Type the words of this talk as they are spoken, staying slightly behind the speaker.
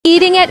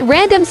eating at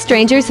random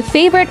strangers'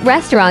 favorite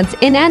restaurants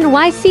in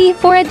NYC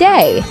for a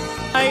day.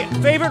 My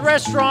favorite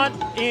restaurant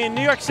in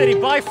New York City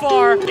by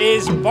far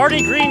is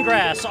Barney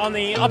Greengrass on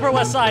the Upper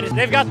West Side.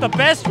 They've got the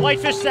best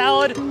whitefish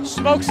salad,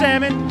 smoked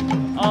salmon,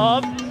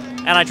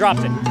 and I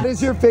dropped it. What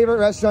is your favorite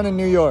restaurant in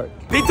New York?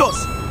 Vitos!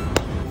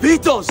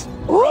 Vitos!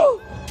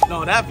 Woo!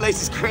 No, that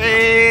place is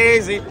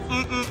crazy.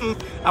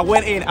 I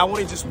went in, I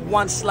wanted just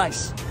one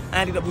slice.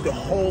 I ended up with the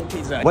whole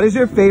pizza. What is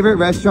your favorite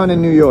restaurant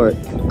in New York?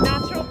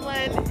 Natural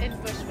Blend in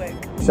Bushwick.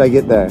 Should I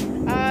get there?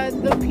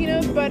 The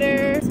peanut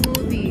butter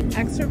smoothie,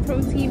 extra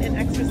protein and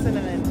extra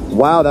cinnamon.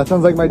 Wow, that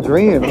sounds like my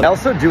dream. I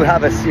also do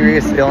have a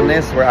serious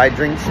illness where I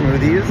drink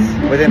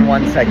smoothies within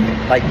 1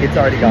 second. Like, it's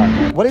already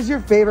gone. What is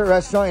your favorite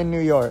restaurant in New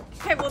York?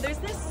 Okay, well, there's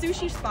this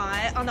sushi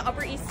spot on the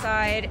Upper East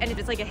Side, and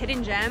it's like a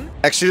hidden gem.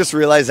 I actually just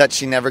realized that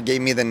she never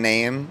gave me the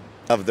name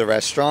of the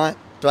restaurant,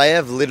 so I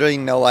have literally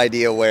no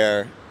idea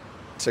where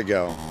to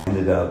go.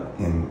 Ended up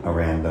in a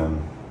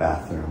random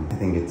bathroom. I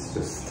think it's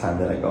just time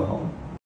that I go home.